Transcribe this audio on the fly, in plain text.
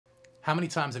How many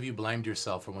times have you blamed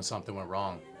yourself for when something went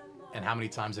wrong? And how many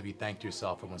times have you thanked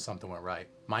yourself for when something went right?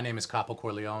 My name is Capo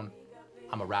Corleone.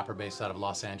 I'm a rapper based out of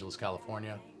Los Angeles,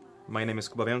 California. My name is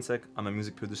Kuba Więcek. I'm a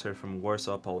music producer from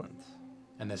Warsaw, Poland.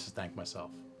 And this is Thank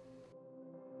Myself.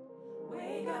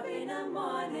 Wake up in the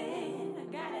morning,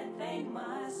 I gotta thank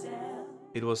myself.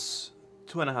 It was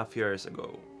 2.5 years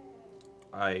ago.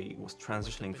 I was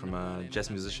transitioning from a jazz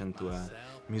musician to a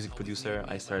music producer.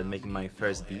 I started making my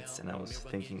first beats and I was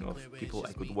thinking of people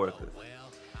I could work with.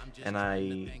 And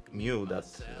I knew that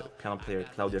piano player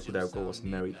Claudia Kuderko was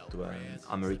married to an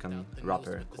American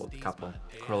rapper called Capo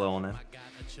Corleone.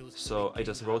 So I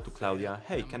just wrote to Claudia,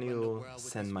 hey, can you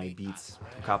send my beats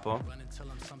to Capo?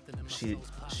 She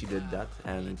did that,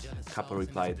 and Capo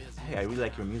replied, hey, I really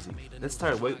like your music. Let's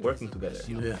start working together.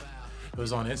 Yeah. It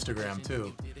was on Instagram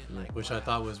too, which I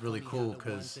thought was really cool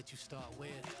because,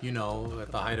 you know,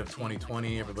 at the height of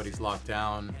 2020, everybody's locked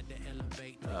down.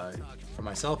 For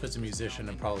myself as a musician,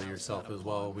 and probably yourself as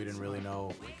well, we didn't really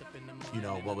know, you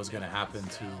know, what was going to happen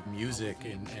to music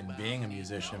and being a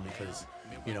musician because,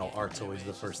 you know, art's always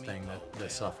the first thing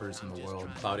that suffers in the world.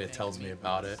 Claudia tells me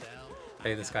about it.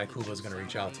 Hey, this guy Kuba's gonna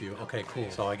reach out to you. Okay, cool.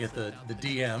 So I get the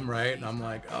DM, right? And I'm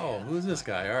like, oh, who's this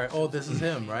guy? All right, oh, this is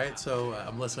him, right? So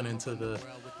I'm listening to the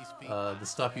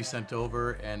stuff you sent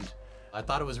over, and I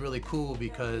thought it was really cool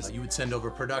because you would send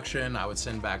over production, I would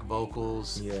send back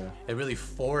vocals. Yeah. It really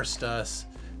forced us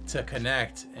to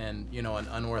connect in, you know, an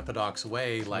unorthodox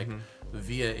way, like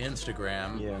via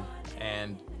Instagram,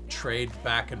 and trade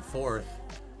back and forth.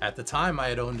 At the time, I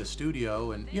had owned a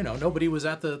studio, and you know, nobody was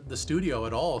at the studio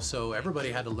at all, so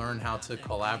everybody had to learn how to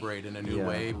collaborate in a new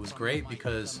way. It was great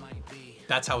because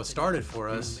that's how it started for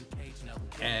us.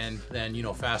 And then, you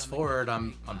know, fast forward,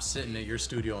 I'm sitting at your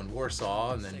studio in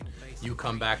Warsaw, and then you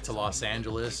come back to Los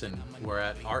Angeles, and we're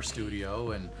at our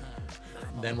studio, and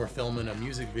then we're filming a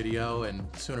music video, and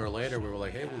sooner or later we were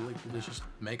like, hey, well, let's just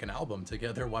make an album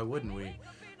together. Why wouldn't we?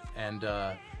 And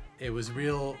it was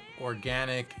real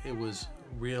organic. It was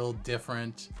real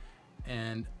different,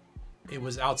 and it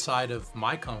was outside of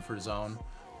my comfort zone,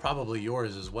 probably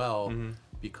yours as well,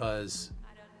 because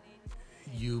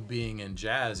you being in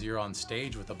jazz, you're on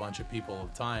stage with a bunch of people all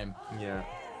the time. Yeah.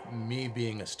 Me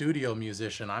being a studio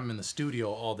musician, I'm in the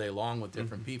studio all day long with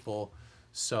different people,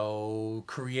 so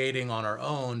creating on our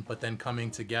own but then coming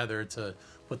together to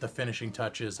put the finishing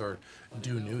touches or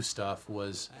do new stuff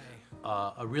was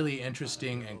a really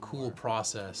interesting and cool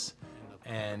process.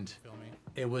 And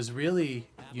it was really,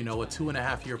 you know, a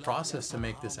 2.5-year process to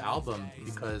make this album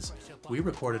because we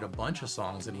recorded a bunch of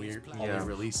songs and we're only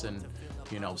releasing,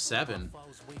 you know, 7,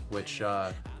 which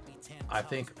I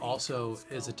think also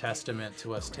is a testament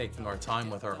to us taking our time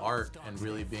with our art and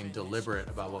really being deliberate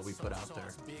about what we put out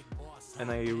there.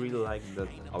 And I really like that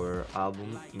our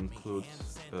album includes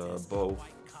both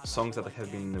songs that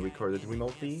have been recorded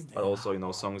remotely, but also, you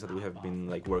know, songs that we have been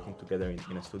like working together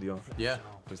in a studio. Yeah.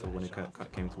 Because when we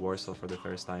came to Warsaw for the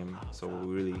first time, so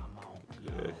we really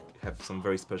have some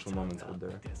very special moments out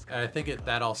there. I think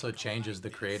that also changes the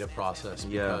creative process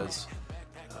because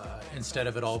instead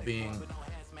of it all being,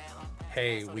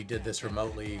 hey, we did this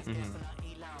remotely,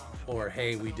 or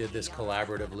hey, we did this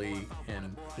collaboratively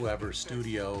in whoever's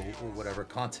studio or whatever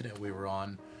continent we were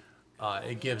on,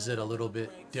 it gives it a little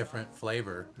bit different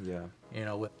flavor. Yeah. You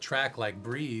know, with a track like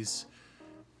Breeze,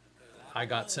 I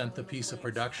got sent the piece of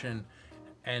production,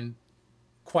 and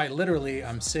quite literally,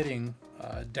 I'm sitting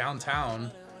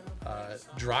downtown,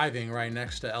 driving right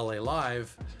next to LA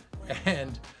Live,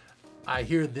 and I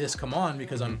hear this come on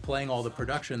because I'm playing all the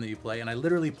production that you play, and I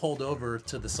literally pulled over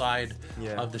to the side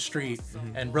of the street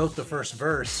and wrote the first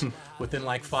verse within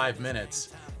like 5 minutes.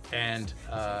 And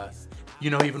you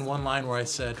know, even one line where I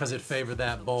said, "Cause it favored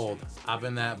that bold. I've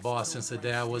been that boss since the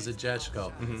day I was a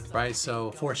Jetsko," right? So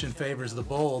fortune favors the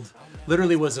bold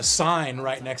literally was a sign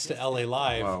right next to LA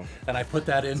Live. Wow. And I put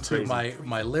that into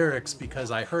my lyrics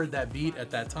because I heard that beat at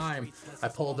that time. I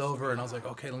pulled over and I was like,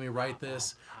 okay, let me write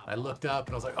this. I looked up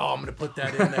and I was like, oh, I'm gonna put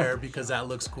that in there because that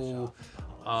looks cool.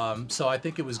 So I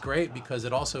think it was great because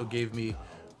it also gave me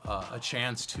a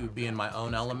chance to be in my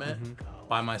own element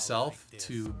by myself,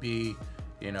 to be,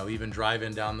 you know, even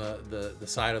driving down the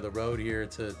side of the road here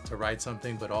to write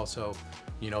something, but also,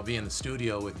 you know, be in the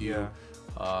studio with you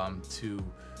to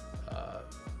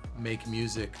make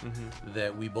music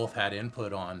that we both had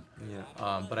input on.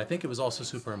 But I think it was also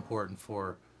super important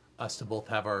for us to both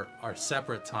have our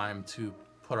separate time to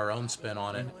put our own spin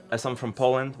on it. As I'm from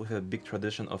Poland, we have a big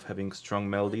tradition of having strong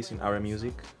melodies in our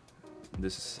music.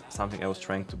 This is something I was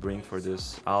trying to bring for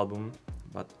this album.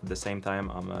 But at the same time,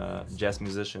 I'm a jazz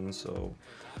musician, so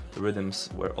the rhythms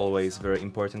were always very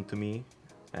important to me.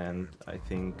 and I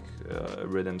think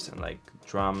rhythms and like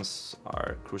drums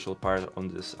are a crucial part on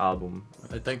this album.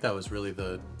 I think that was really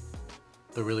the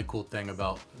really cool thing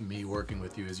about me working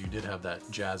with you is you did have that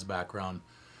jazz background.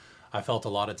 I felt a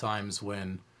lot of times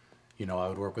when, you know, I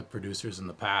would work with producers in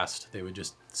the past, they would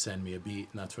just send me a beat,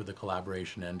 and that's where the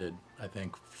collaboration ended. I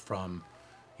think from,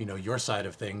 you know, your side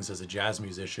of things as a jazz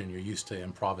musician, you're used to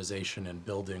improvisation and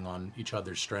building on each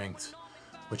other's strengths,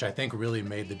 which I think really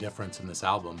made the difference in this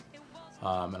album.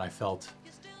 And I felt,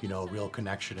 you know, a real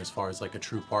connection as far as like a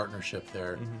true partnership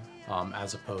there,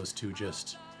 as opposed to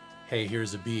just, hey,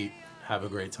 here's a beat, have a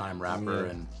great time, rapper,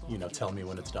 and, you know, tell me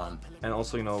when it's done. And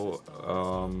also, you know,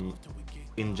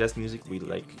 in jazz music we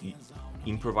like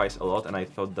improvise a lot, and I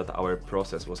thought that our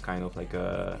process was kind of like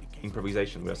a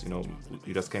improvisation, whereas, you know,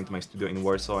 you just came to my studio in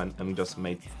Warsaw and we just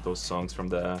made those songs from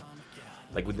the,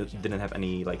 like, we didn't have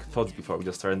any like thoughts before, we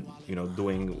just started, you know,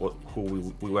 doing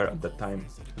who we were at that time.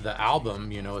 The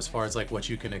album, you know, as far as like what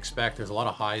you can expect, there's a lot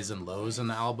of highs and lows in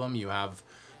the album. You have,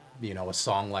 you know, a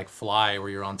song like Fly where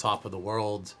you're on top of the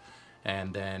world,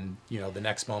 and then, you know, the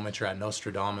next moment you're at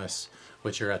Nostradamus,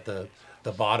 which you're at the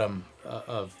bottom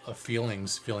of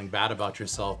feelings, feeling bad about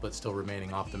yourself but still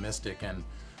remaining optimistic. And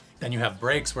then you have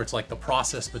breaks where it's like the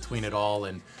process between it all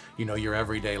and, you know, your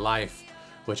everyday life,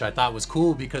 which I thought was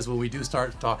cool, because when we do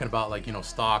start talking about like, you know,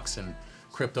 stocks and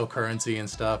cryptocurrency and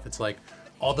stuff, it's like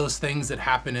all those things that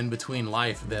happen in between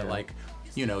life that like,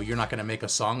 you know, you're not going to make a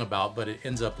song about, but it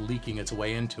ends up leaking its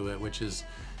way into it, which is,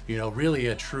 you know, really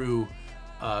a true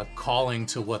calling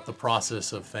to what the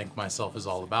process of Thank Myself is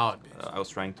all about. I was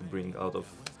trying to bring a lot of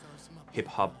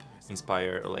hip-hop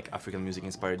inspired, or like African music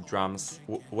inspired drums.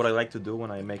 What I like to do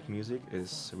when I make music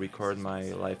is record my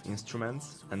live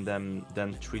instruments and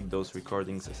then treat those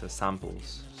recordings as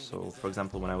samples. So for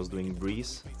example, when I was doing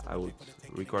Breeze, I would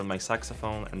record my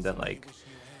saxophone and then like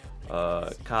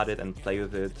cut it and play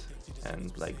with it,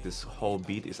 and like this whole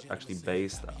beat is actually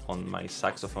based on my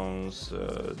saxophones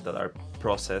that are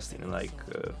processed in like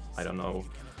I don't know,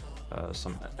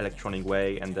 some electronic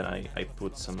way, and then I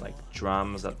put some like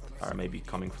drums that are maybe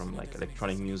coming from like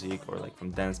electronic music or like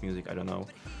from dance music, I don't know.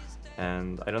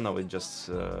 And I don't know, it just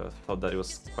thought that it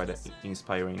was quite an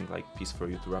inspiring like piece for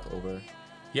you to rap over.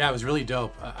 Yeah, it was really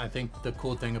dope. I think the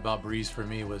cool thing about Breeze for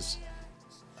me was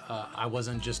I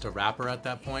wasn't just a rapper at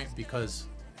that point, because,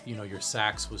 you know, your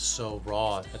sax was so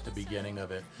raw at the beginning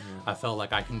of it. I felt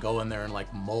like I can go in there and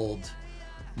like mold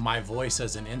my voice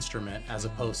as an instrument as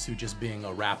opposed to just being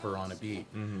a rapper on a beat.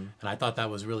 And I thought that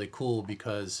was really cool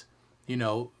because, you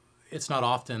know, it's not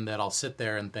often that I'll sit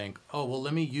there and think, oh, well,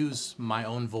 let me use my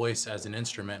own voice as an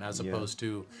instrument, as opposed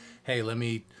to, hey, let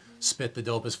me spit the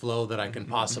dopest flow that I can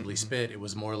possibly spit. It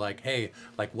was more like, hey,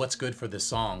 like, what's good for this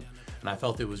song? And I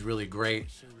felt it was really great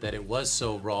that it was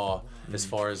so raw as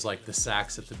far as like the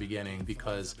sax at the beginning,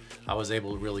 because I was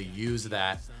able to really use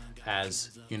that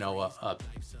as, you know,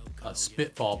 a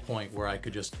spitball point where I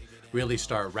could just really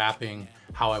start rapping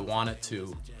how I want it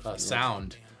to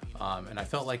sound. And I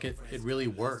felt like it really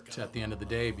worked at the end of the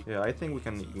day. Yeah, I think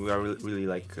we are really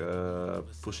like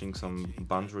pushing some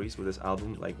boundaries with this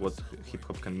album, like what hip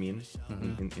hop can mean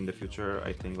in the future.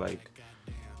 I think like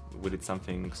we did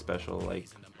something special, like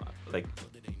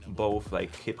both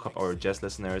like hip hop or jazz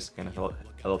listeners can have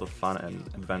a lot of fun and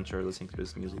adventure listening to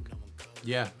this music.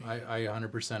 Yeah, I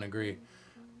 100% agree.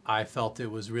 I felt it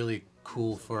was really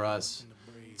cool for us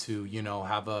to, you know,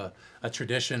 have a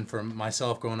tradition for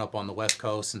myself growing up on the West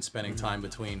Coast and spending time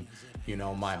between, you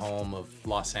know, my home of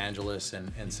Los Angeles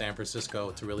and San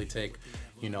Francisco, to really take,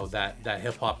 you know, that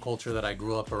hip hop culture that I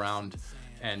grew up around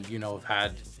and, you know, have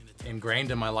had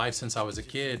ingrained in my life since I was a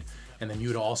kid. And then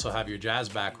you'd also have your jazz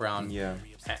background,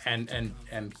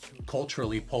 and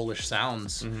culturally Polish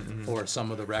sounds for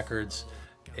some of the records.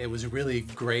 It was really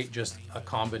great, just a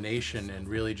combination and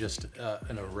really just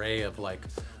an array of like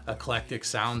eclectic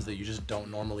sounds that you just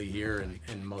don't normally hear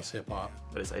in most hip hop.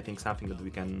 But it's, I think, something that we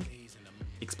can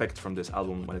expect from this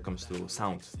album when it comes to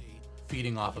sound.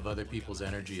 Feeding off of other people's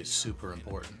energy is super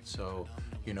important. So,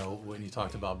 you know, when you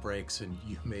talked about breaks and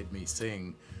you made me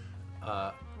sing,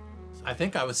 I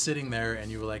think I was sitting there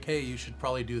and you were like, hey, you should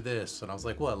probably do this. And I was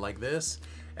like, what, like this?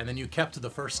 And then you kept to the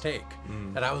first take.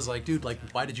 And I was like, dude, like,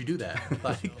 why did you do that?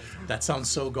 Like, that sounds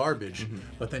so garbage.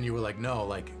 But then you were like, no,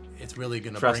 like, it's really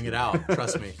gonna bring it out,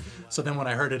 trust me. So then when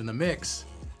I heard it in the mix,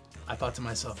 I thought to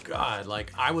myself, God,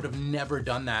 like, I would have never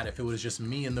done that if it was just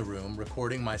me in the room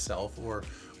recording myself or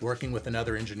working with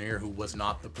another engineer who was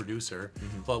not the producer.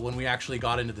 But when we actually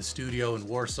got into the studio in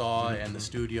Warsaw and the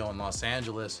studio in Los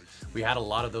Angeles, we had a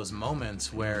lot of those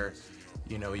moments where,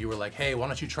 you know, you were like, hey, why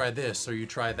don't you try this or you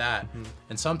try that?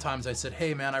 And sometimes I said,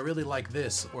 hey man, I really like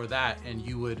this or that, and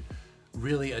you would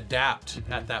really adapt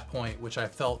at that point, which I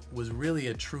felt was really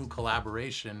a true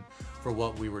collaboration for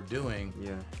what we were doing.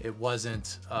 Yeah. It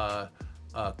wasn't a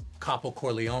Capo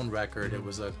Corleone record, it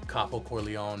was a Capo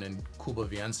Corleone and Kuba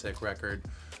Więcek record,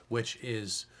 which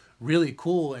is really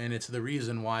cool, and it's the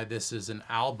reason why this is an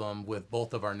album with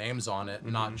both of our names on it,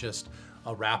 not just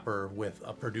a rapper with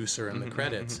a producer in the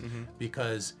credits,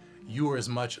 because you were as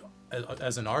much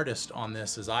as an artist on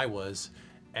this as I was,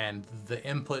 and the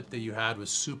input that you had was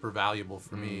super valuable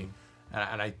for me,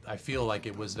 and I feel like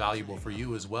it was valuable for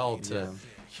you as well to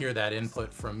hear that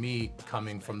input from me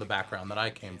coming from the background that I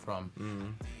came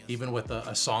from. Even with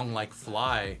a song like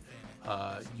Fly,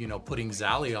 you know, putting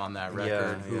Zali on that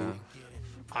record, who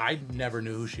I never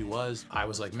knew who she was. I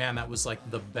was like, man, that was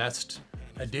like the best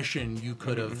addition you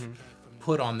could have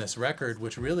put on this record,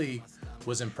 which really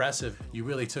was impressive. You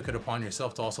really took it upon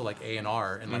yourself to also like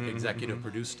A&R and like executive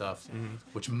produce stuff,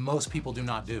 which most people do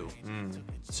not do.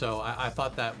 So I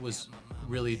thought that was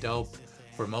really dope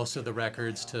for most of the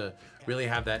records to really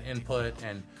have that input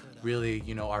and really,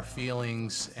 you know, our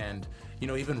feelings and, you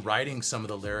know, even writing some of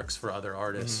the lyrics for other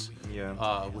artists,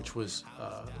 which was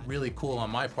really cool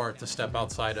on my part to step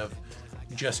outside of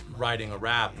just writing a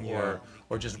rap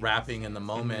or just rapping in the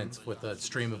moment with a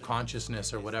stream of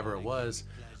consciousness or whatever it was.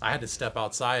 I had to step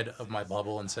outside of my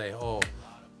bubble and say, oh,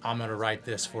 I'm gonna write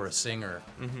this for a singer,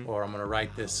 or I'm gonna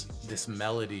write this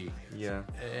melody.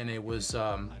 And it was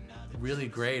really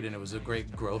great, and it was a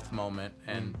great growth moment,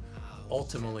 and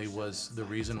ultimately was the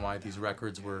reason why these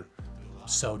records were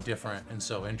so different and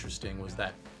so interesting, was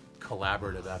that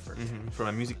collaborative effort. From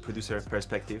a music producer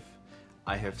perspective,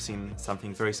 I have seen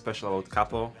something very special about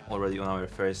Capo already on our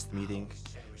first meeting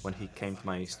when he came to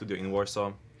my studio in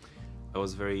Warsaw. I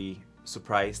was very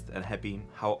surprised and happy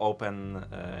how open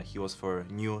he was for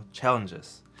new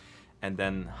challenges, and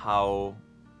then how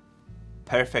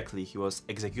perfectly he was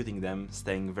executing them,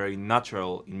 staying very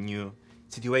natural in new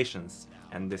situations.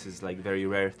 And this is like very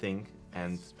rare thing,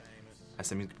 and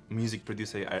as a music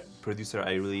producer,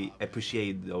 I really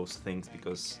appreciate those things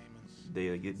because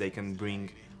they can bring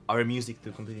our music to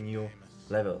a completely new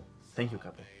level. Thank you,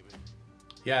 Capo.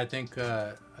 Yeah, I think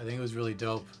it was really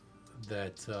dope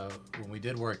that when we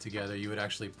did work together, you would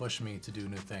actually push me to do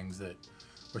new things that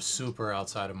were super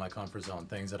outside of my comfort zone,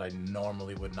 things that I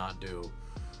normally would not do.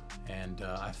 And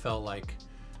I felt like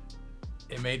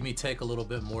it made me take a little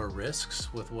bit more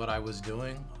risks with what I was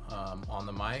doing on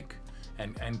the mic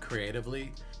and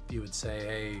creatively. You would say,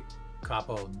 hey,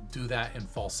 Capo, do that in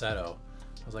falsetto.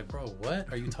 I was like, bro,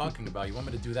 what are you talking about? You want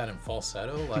me to do that in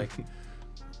falsetto? Like,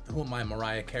 who am I,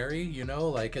 Mariah Carey? You know,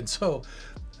 like, and so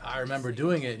I remember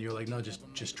doing it, and you're like, no,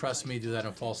 just trust me, do that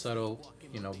in falsetto,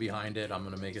 you know, behind it. I'm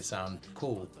gonna make it sound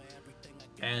cool.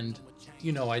 And,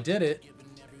 you know, I did it,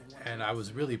 and I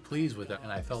was really pleased with it.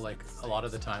 And I felt like a lot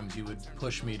of the times you would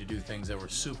push me to do things that were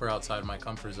super outside my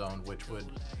comfort zone, which would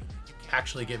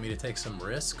actually get me to take some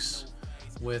risks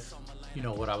with, you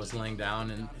know, what I was laying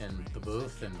down in the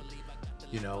booth. And,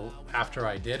 you know, after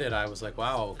I did it, I was like,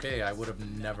 wow, okay, I would have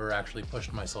never actually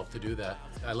pushed myself to do that.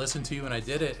 I listened to you and I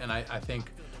did it, and I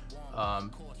think,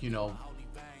 you know,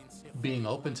 being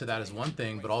open to that is one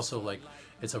thing, but also like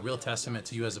it's a real testament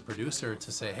to you as a producer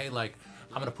to say, hey, like,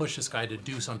 I'm gonna push this guy to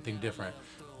do something different.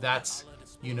 That's,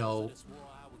 you know,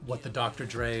 what the Dr.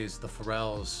 Dre's, the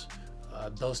Pharrells,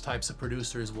 those types of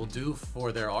producers will do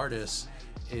for their artists,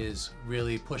 is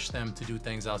really push them to do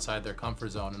things outside their comfort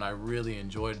zone. And I really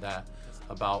enjoyed that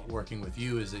about working with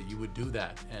you, is that you would do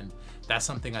that. And that's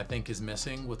something I think is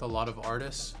missing with a lot of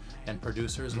artists and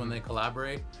producers when they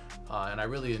collaborate. And I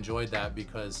really enjoyed that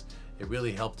because it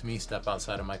really helped me step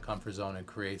outside of my comfort zone and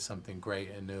create something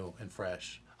great and new and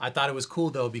fresh. I thought it was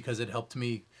cool though, because it helped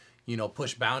me, you know,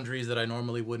 push boundaries that I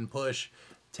normally wouldn't push,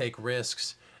 take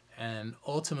risks, and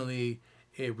ultimately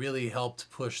it really helped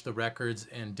push the records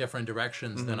in different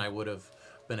directions than I would have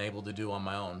been able to do on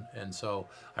my own. And so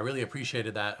I really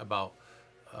appreciated that about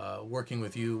working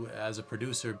with you as a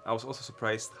producer. I was also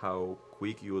surprised how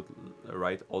quick you would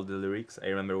write all the lyrics. I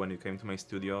remember when you came to my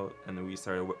studio and we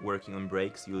started working on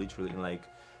breaks, you literally in like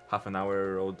half an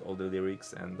hour wrote all the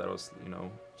lyrics, and that was, you know,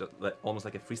 just like, almost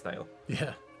like a freestyle.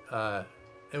 Yeah,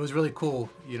 it was really cool.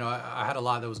 You know, I had a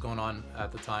lot that was going on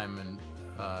at the time, and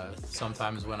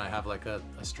sometimes when I have like a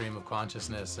stream of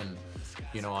consciousness and,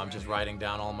 you know, I'm just writing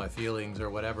down all my feelings or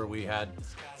whatever. We had,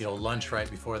 you know, lunch right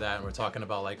before that, and we're talking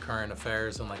about like current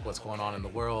affairs and like what's going on in the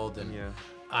world. And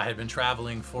I had been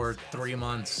traveling for 3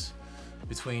 months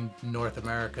between North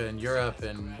America and Europe,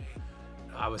 and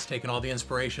I was taking all the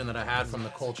inspiration that I had from the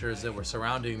cultures that were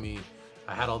surrounding me.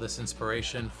 I had all this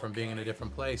inspiration from being in a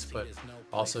different place, but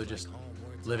also just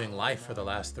living life for the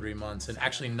last 3 months and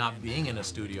actually not being in a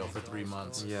studio for 3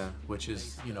 months, Yeah. which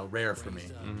is, you know, rare for me.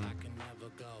 Mm-hmm.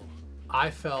 I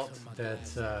felt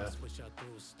that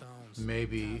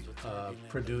maybe a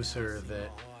producer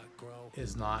that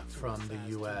is not from the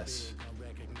US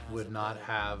would not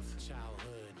have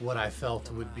what I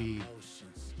felt would be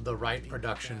the right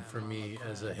production for me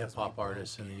as a hip-hop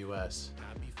artist in the US.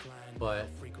 But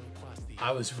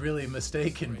I was really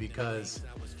mistaken, because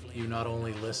you not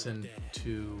only listen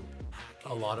to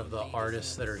a lot of the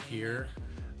artists that are here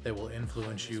that will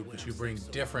influence you, but you bring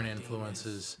different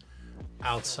influences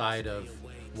outside of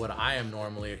what I am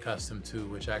normally accustomed to,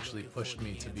 which actually pushed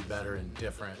me to be better and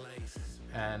different.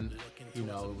 And, you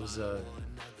know, it was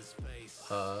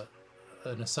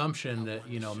an assumption that,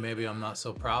 you know, maybe I'm not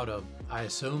so proud of. I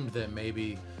assumed that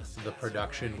maybe the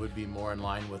production would be more in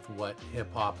line with what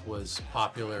hip-hop was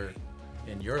popular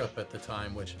in Europe at the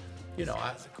time, which, you know,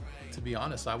 to be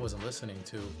honest, I wasn't listening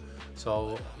to.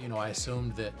 So, you know, I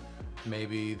assumed that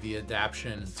maybe the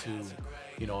adaptation to,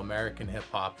 you know, American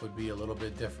hip-hop would be a little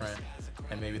bit different,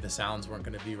 and maybe the sounds weren't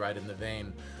going to be right in the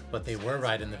vein, but they were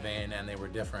right in the vein and they were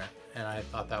different. And I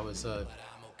thought that was a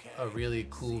really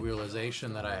cool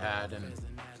realization that I had, and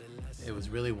it was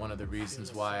really one of the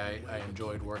reasons why I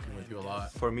enjoyed working with you a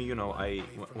lot. For me, you know,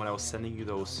 when I was sending you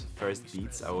those first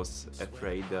beats, I was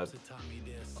afraid that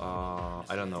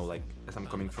I don't know, like, as I'm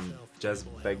coming from jazz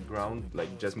background,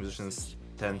 like jazz musicians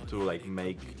tend to like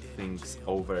make things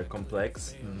over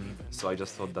complex. Mm-hmm. So I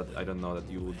just thought that, I don't know, that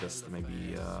you would just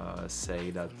maybe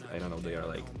say that, I don't know, they are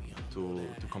like too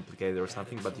complicated or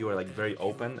something, but you were like very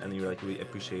open and you like really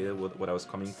appreciated what I was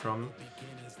coming from.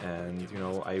 And, you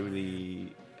know, I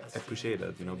really appreciate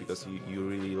it, you know, because you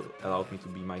really allowed me to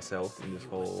be myself in this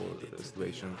whole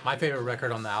situation. My favorite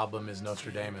record on the album is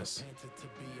Nostradamus,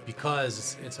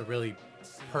 because it's a really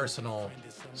personal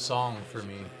song for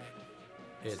me.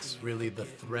 It's really the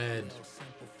thread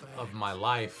of my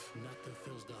life,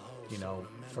 you know,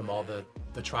 from all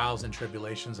the trials and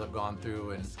tribulations I've gone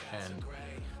through, and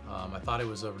I thought it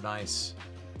was a nice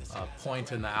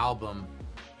point in the album,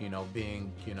 you know,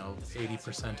 being, you know,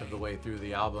 80% of the way through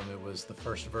the album. It was the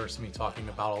first verse, me talking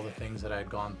about all the things that I had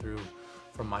gone through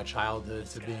from my childhood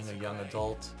to being a young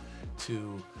adult,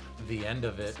 to the end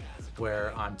of it,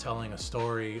 where I'm telling a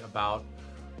story about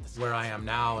where I am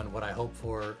now and what I hope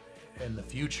for in the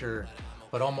future,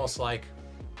 but almost like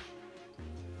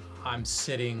I'm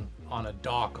sitting on a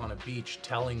dock on a beach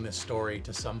telling this story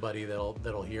to somebody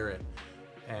that'll hear it.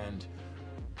 And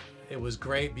it was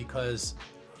great because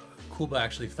Kuba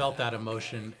actually felt that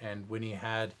emotion, and when he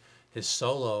had his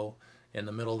solo in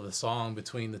the middle of the song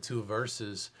between the two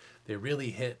verses, they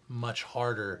really hit much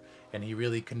harder, and he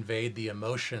really conveyed the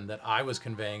emotion that I was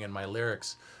conveying in my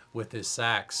lyrics with his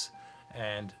sax.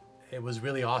 And it was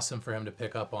really awesome for him to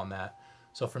pick up on that.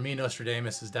 So for me,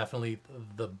 Nostradamus is definitely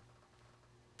the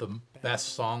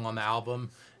best song on the album,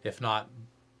 if not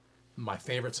my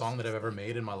favorite song that I've ever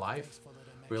made in my life,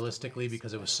 realistically,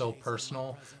 because it was so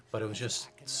personal, but it was just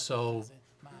so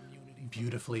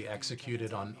beautifully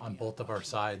executed on both of our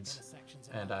sides.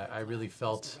 And I really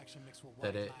felt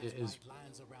that it is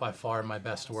by far my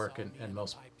best work and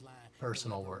most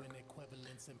personal work.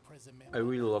 I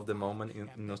really love the moment in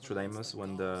Nostradamus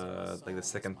when the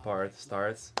second part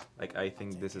starts. Like, I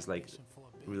think this is like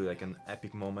really like an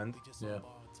epic moment. Yeah.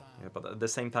 Yeah, but at the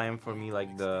same time, for me,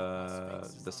 like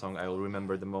the song I will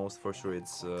remember the most for sure,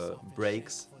 it's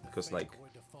Breaks, because like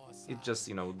it just,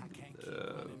 you know,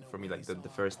 for me, like the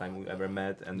first time we ever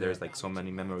met, and there's like so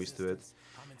many memories to it,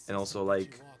 and also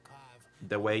like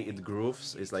the way it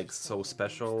grooves is like so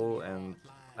special, and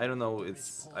I don't know,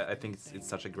 I think it's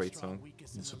such a great song.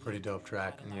 It's a pretty dope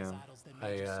track. Yeah.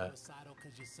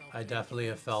 I definitely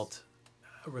have felt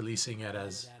releasing it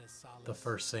as the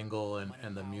first single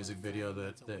and the music video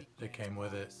that came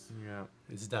with it. Yeah.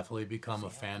 It's definitely become a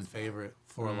fan favorite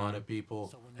for a lot of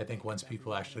people. I think once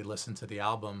people actually listen to the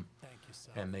album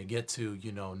and they get to,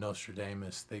 you know,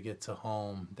 Nostradamus, they get to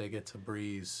Home, they get to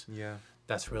Breeze, Yeah.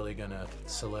 that's really gonna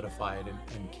solidify it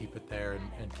and keep it there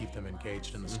and keep them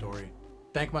engaged in the story.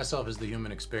 Thank myself is the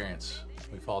human experience.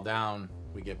 We fall down,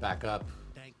 we get back up,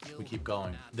 we keep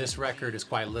going. This record is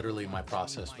quite literally my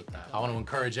process with that. I want to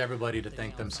encourage everybody to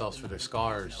thank themselves for their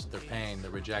scars, their pain,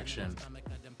 their rejection,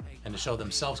 and to show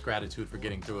themselves gratitude for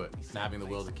getting through it and having the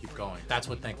will to keep going. That's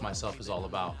what Thank Myself is all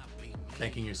about.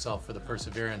 Thanking yourself for the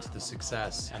perseverance, the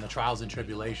success, and the trials and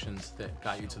tribulations that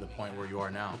got you to the point where you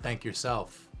are now. Thank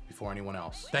yourself before anyone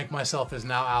else. Thank Myself is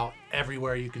now out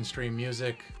everywhere you can stream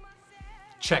music.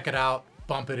 Check it out,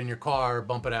 bump it in your car,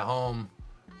 bump it at home,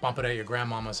 bump it at your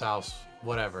grandmama's house,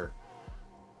 whatever.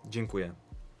 Dziękuję.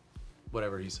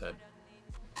 Whatever he said.